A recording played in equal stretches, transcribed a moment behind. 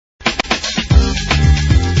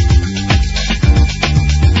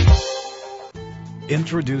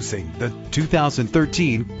Introducing the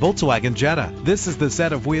 2013 Volkswagen Jetta. This is the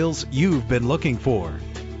set of wheels you've been looking for.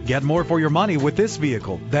 Get more for your money with this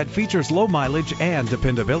vehicle that features low mileage and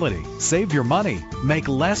dependability. Save your money. Make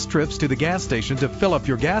less trips to the gas station to fill up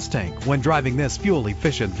your gas tank when driving this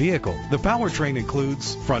fuel-efficient vehicle. The powertrain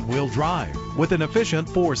includes front-wheel drive with an efficient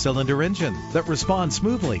 4-cylinder engine that responds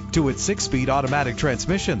smoothly to its 6-speed automatic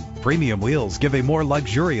transmission. Premium wheels give a more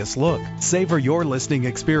luxurious look. Savor your listening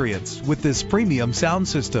experience with this premium sound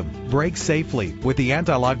system. Brake safely with the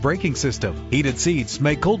anti-lock braking system. Heated seats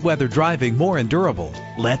make cold weather driving more endurable.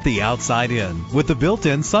 Let the outside in with the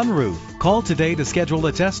built-in sunroof. Call today to schedule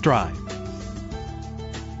a test drive.